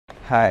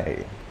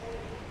Hi.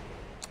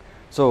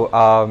 So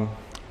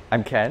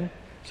I'm Ken.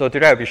 So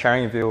today I'll be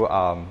sharing with you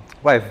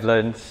what I've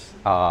learned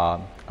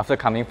after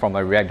coming from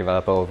a React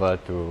developer over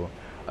to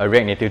a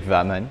React Native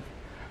development.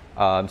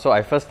 So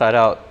I first started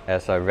out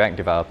as a React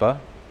developer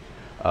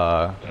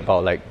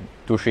about like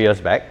 2-3 years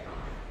back.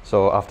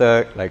 So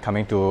after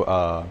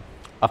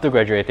after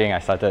graduating, I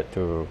started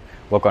to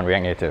work on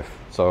React Native.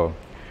 So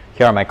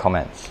here are my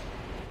comments.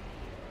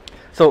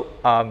 So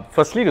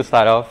firstly, to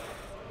start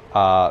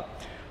off,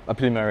 a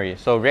preliminary.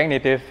 So React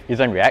Native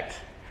isn't React,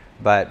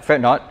 but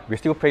fret not, we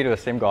still pray to the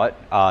same God,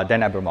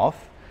 Dan Abramov.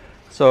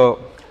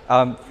 So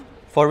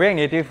for React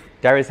Native,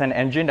 there is an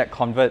engine that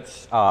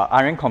converts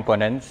Rn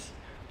components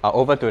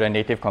over to the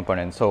native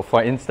components. So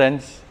for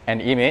instance,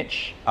 an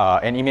image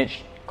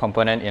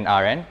component in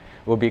Rn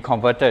will be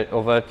converted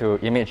over to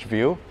image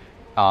view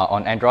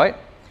on Android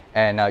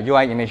and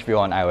UI image view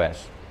on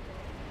iOS.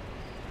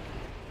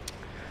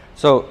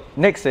 So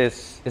next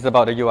is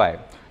about the UI.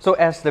 So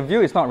as the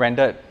view is not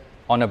rendered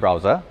on a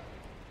browser,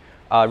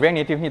 React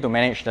Native need to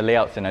manage the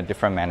layouts in a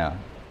different manner.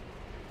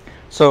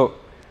 So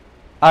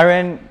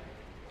Rn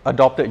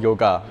adopted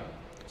Yoga.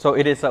 So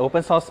it is an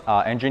open source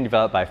engine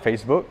developed by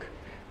Facebook.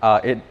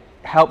 It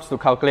helps to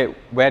calculate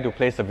where to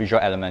place the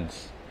visual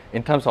elements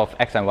in terms of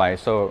X and Y.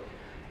 So,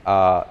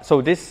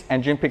 so this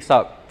engine picks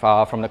up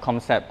from the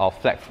concept of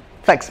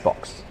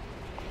Flexbox.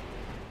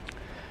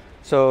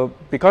 So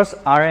because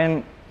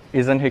Rn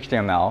isn't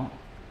HTML,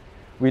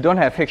 we don't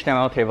have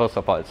HTML table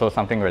support, so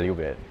something really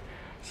weird.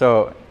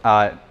 So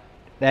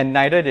and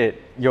neither did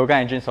Yoga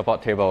engine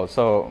support tables,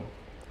 so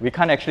we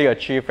can't actually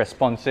achieve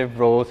responsive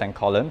rows and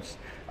columns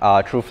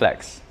through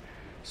Flex.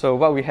 So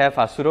what we have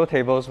are pseudo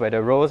tables where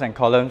the rows and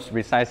columns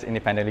resize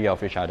independently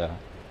of each other,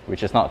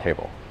 which is not a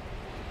table.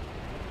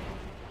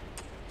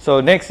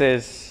 So next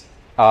is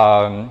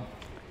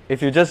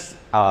if you just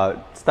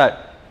start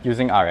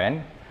using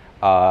Rn,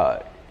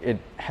 it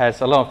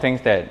has a lot of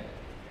things that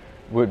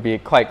would be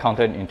quite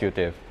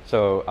counterintuitive.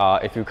 So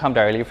if you come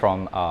directly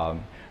from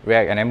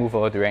React and then move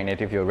over to React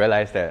Native, you'll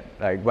realize that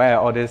like where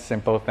all these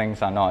simple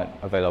things are not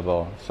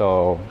available.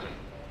 So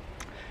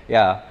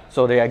yeah,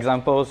 so the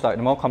examples, like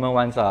the more common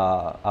ones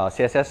are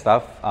CSS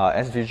stuff,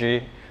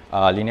 SVG,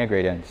 linear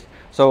gradients.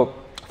 So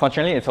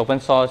fortunately, it's open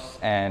source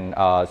and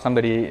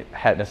somebody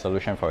had the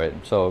solution for it,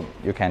 so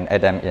you can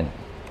add them in.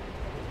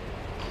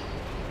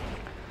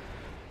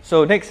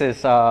 So next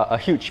is a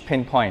huge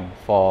pain point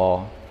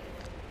for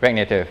React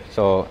Native.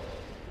 So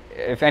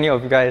if any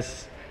of you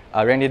guys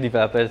are React Native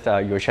developers,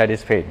 you'll share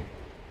this pain.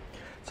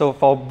 So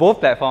for both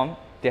platforms,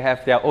 they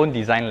have their own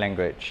design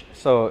language.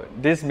 So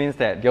this means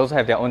that they also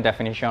have their own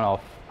definition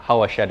of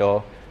how a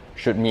shadow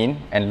should mean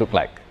and look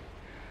like.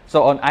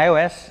 So on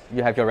iOS,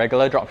 you have your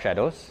regular drop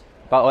shadows,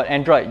 but on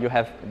Android, you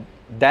have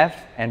def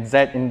and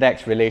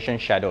z-index relation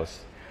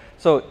shadows.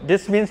 So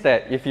this means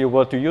that if you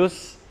were to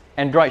use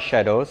Android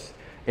shadows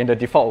in the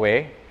default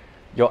way,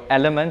 your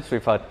elements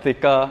with a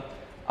thicker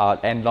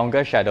and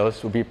longer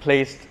shadows will be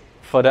placed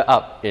further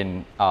up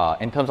in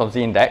terms of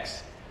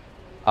z-index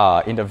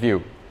in the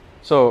view.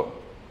 So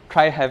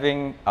try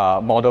having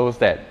models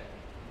that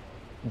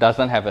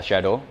doesn't have a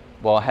shadow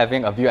while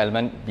having a view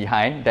element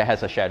behind that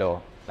has a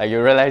shadow. Like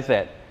you realize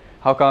that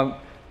how come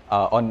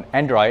on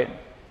Android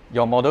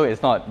your model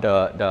is not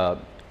the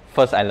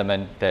first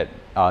element that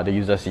the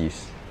user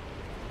sees.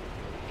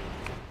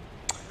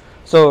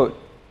 So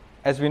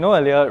as we know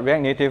earlier,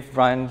 React Native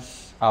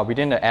runs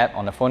within the app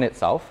on the phone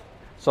itself.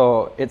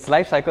 So its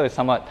life cycle is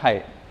somewhat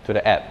tied to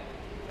the app.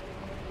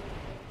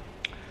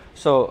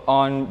 So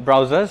on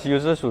browsers,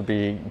 users will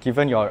be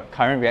given your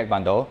current React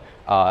bundle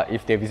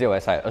if they visit your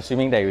website,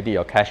 assuming that you did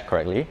your cache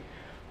correctly.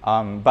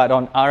 But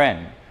on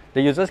Rn,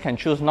 the users can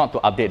choose not to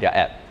update their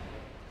app.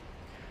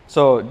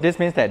 So this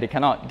means that they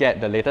cannot get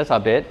the latest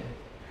update.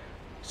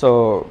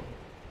 So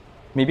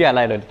maybe I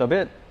lied a little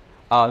bit.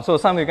 So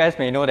some of you guys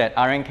may know that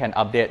Rn can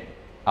update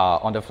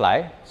on the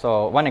fly.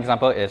 So one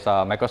example is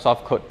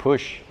Microsoft Code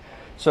Push.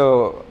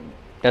 So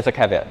there's a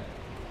caveat.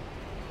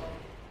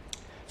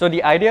 So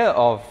the idea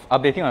of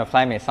updating on the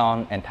fly may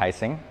sound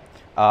enticing.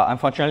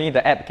 Unfortunately,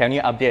 the app can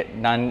only update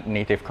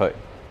non-native code.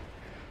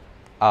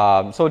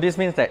 So this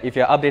means that if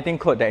you're updating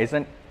code that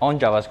isn't on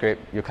JavaScript,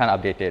 you can't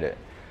update it.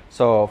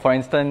 So for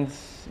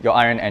instance, your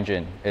Rn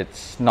engine,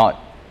 it's not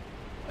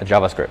a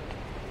JavaScript.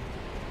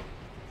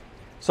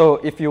 So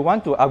if you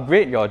want to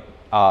upgrade your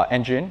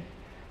engine,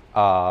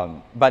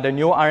 but the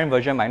new Rn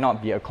version might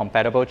not be a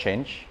compatible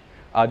change,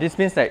 this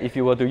means that if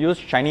you were to use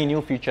shiny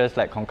new features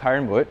like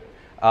concurrent mode,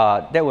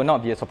 that will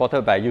not be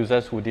supported by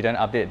users who didn't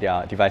update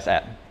their device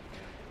app.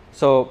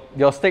 So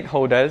your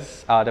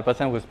stakeholders, the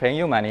person who's paying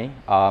you money,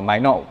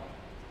 might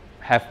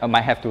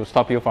have to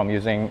stop you from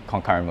using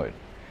concurrent mode.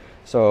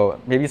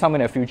 So maybe some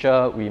in the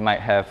future we might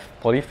have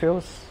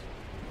polyfills.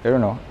 I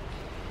don't know.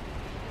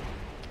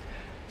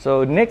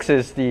 So next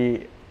is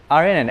the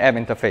Rn and app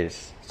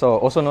interface, so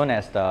also known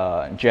as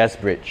the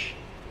JS bridge.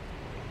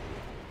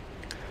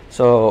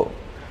 So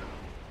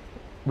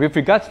with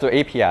regards to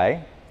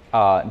API,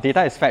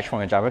 data is fetched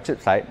from a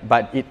JavaScript side,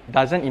 but it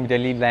doesn't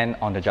immediately land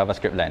on the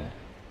JavaScript land.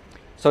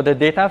 So the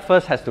data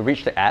first has to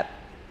reach the app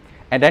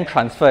and then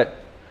transferred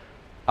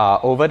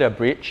over the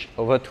bridge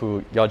over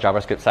to your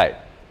JavaScript side.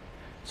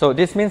 So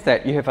this means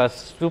that you have a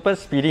super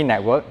speedy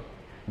network.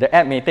 The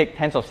app may take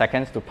tens of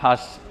seconds to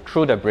pass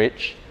through the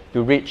bridge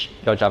to reach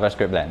your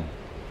JavaScript land.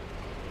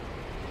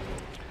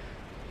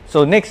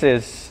 So next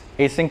is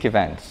async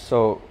events.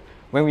 So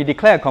when we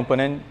declare a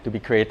component to be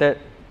created,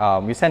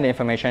 we send the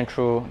information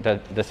through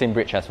the same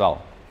bridge as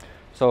well.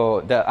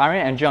 So the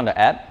RNNG on the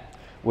app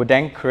would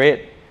then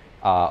create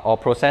or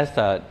process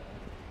the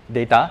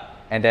data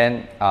and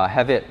then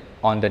have it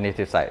on the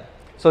native side.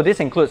 So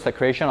this includes the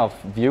creation of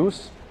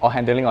views or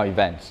handling of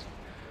events.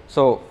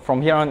 So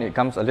from here on, it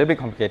becomes a little bit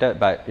complicated,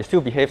 but it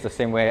still behaves the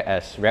same way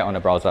as React on the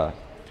browser.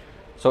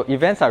 So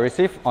events are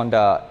received on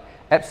the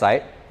app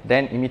side,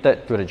 then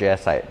emitted to the JS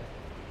side.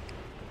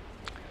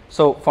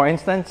 So for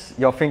instance,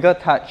 your finger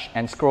touch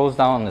and scrolls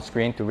down on the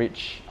screen to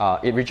reach,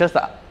 it reaches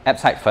the app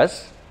side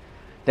first.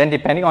 Then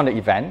depending on the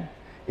event,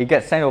 it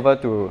gets sent over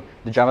to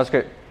the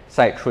JavaScript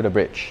side through the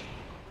bridge.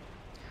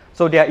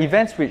 So there are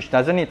events which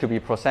doesn't need to be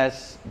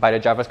processed by the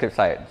JavaScript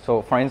side.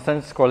 So for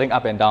instance, scrolling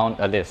up and down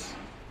a list.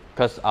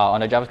 Because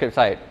on the JavaScript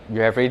side,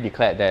 you have already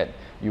declared that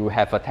you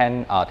have a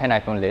 10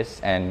 item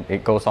list and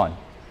it goes on.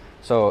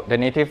 So the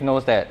native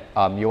knows that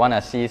you want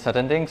to see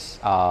certain things.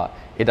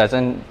 It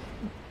doesn't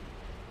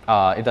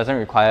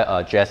require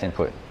a JS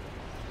input.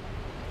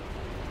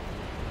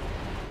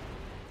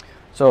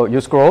 So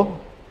you scroll,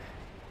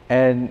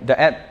 and the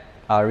app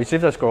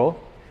receives the scroll,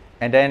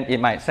 and then it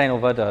might send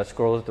over the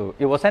scroll to,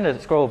 it will send the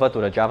scroll over to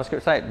the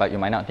JavaScript side, but you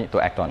might not need to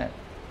act on it.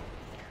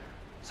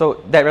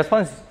 So that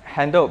response is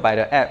handled by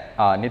the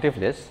app native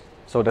list,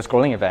 so the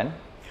scrolling event.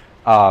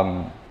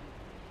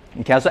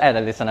 You can also add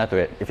a listener to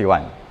it if you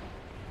want.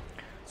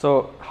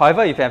 So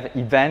however, if you have an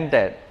event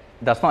that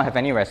does not have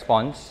any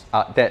response,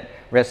 that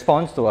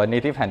responds to a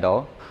native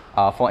handle,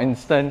 for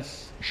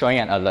instance, showing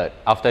an alert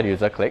after the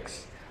user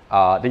clicks,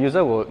 the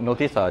user will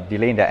notice a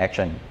delay in their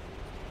action.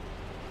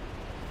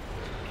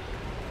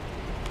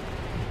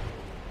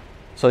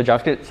 So the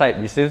JavaScript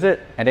side receives it,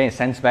 and then it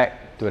sends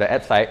back to the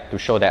app side to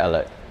show that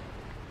alert.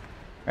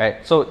 Right?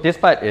 So this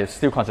part is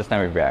still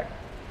consistent with React.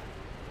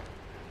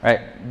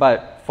 Right?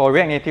 But for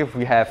React Native,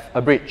 we have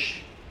a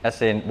bridge,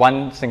 as in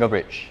one single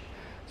bridge.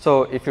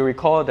 So if you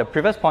recall the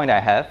previous point I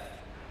have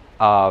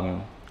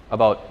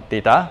about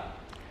data,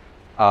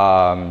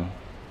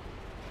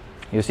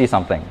 you see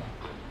something.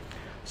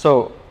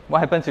 So what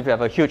happens if you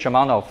have a huge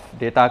amount of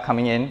data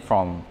coming in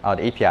from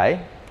the API,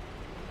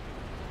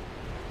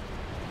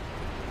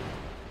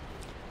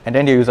 and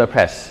then the user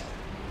press.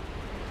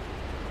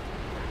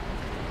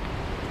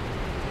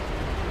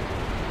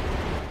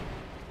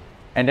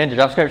 And then the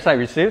JavaScript side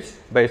receives,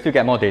 but you still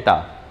get more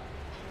data.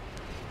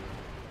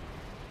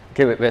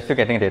 Okay, we're still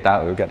getting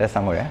data. We'll get that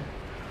somewhere.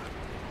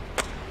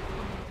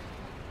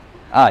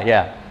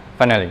 Yeah,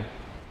 finally.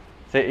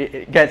 So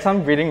it gets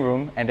some breathing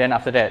room, and then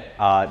after that,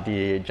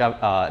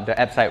 the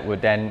app side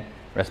would then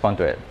respond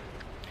to it.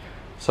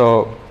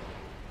 So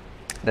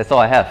that's all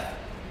I have.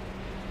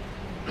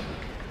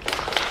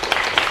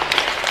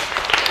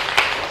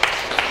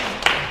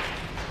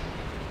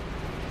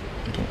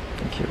 Okay,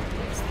 thank you.